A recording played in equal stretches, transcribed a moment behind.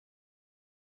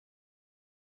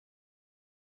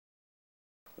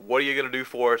what are you going to do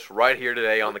for us right here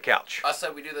today on the couch? I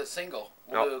said we do the single.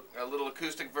 We'll do a little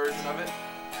acoustic version of it.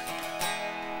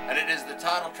 And it is the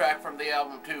title track from the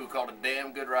album too, called A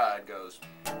Damn Good Ride. Goes.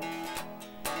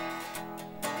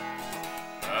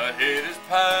 My head is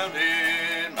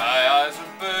pounding, my eyes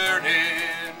are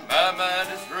burning, my mind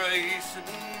is racing,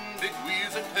 big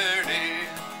wheels are turning.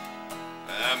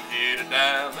 I'm headed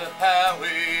down the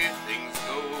highway, things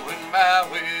going my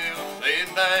way. I'm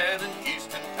laying down in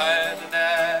Houston finding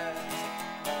eyes.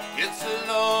 It's a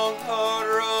long, hard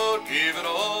road, give it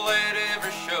all that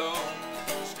ever show.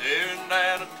 Staring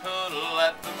down a tunnel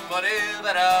at the money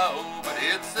that I owe. But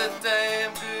it's a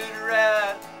damn good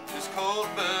ride, this cold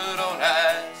blood on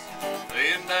ice.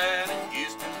 Laying down in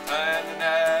Houston finding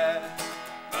eyes.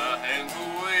 My hands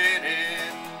are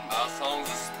waiting, my songs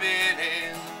are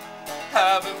spinning.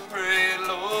 I've been praying,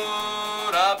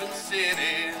 Lord, I've been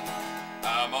sinning.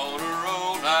 I'm on a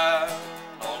roll now,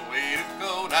 long way to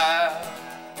go now.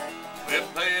 We're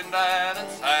playing down and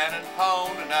signing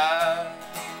home tonight.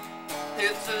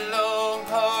 It's a long,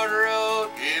 hard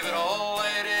road, give it all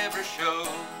it ever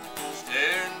showed.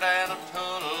 Staring down a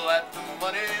tunnel at the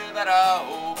money that I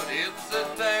owe. But it's a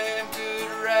damn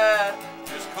good ride,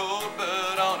 just cold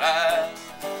blood on ice.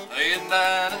 Laying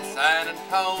down and signing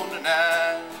home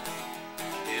tonight.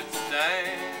 It's a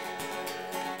damn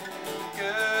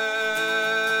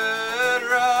good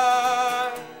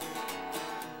ride.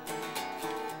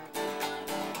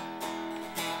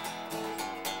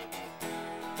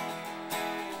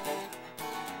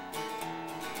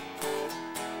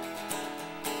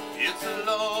 It's a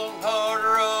long, hard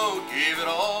road, give it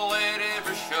all it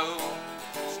ever showed.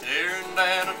 Staring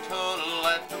down a tunnel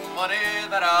at the money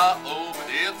that I owe. But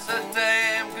it's a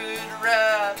damn good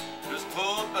ride, just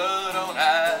cold blood on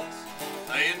ice.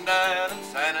 Laying down in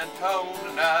San Antonio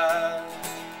tonight.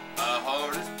 My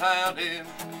heart is pounding,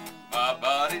 my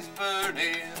body's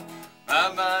burning,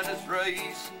 my mind is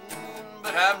racing,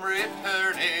 but I'm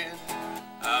returning.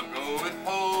 I'm going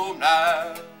home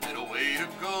now, little way to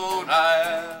go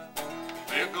now.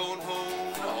 We're going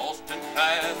home to Austin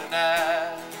finding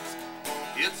eyes.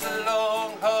 It's a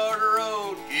long, hard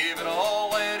road, give it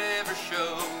all it ever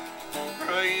showed.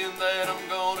 Praying that I'm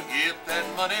gonna get that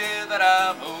money that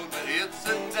I'm owed.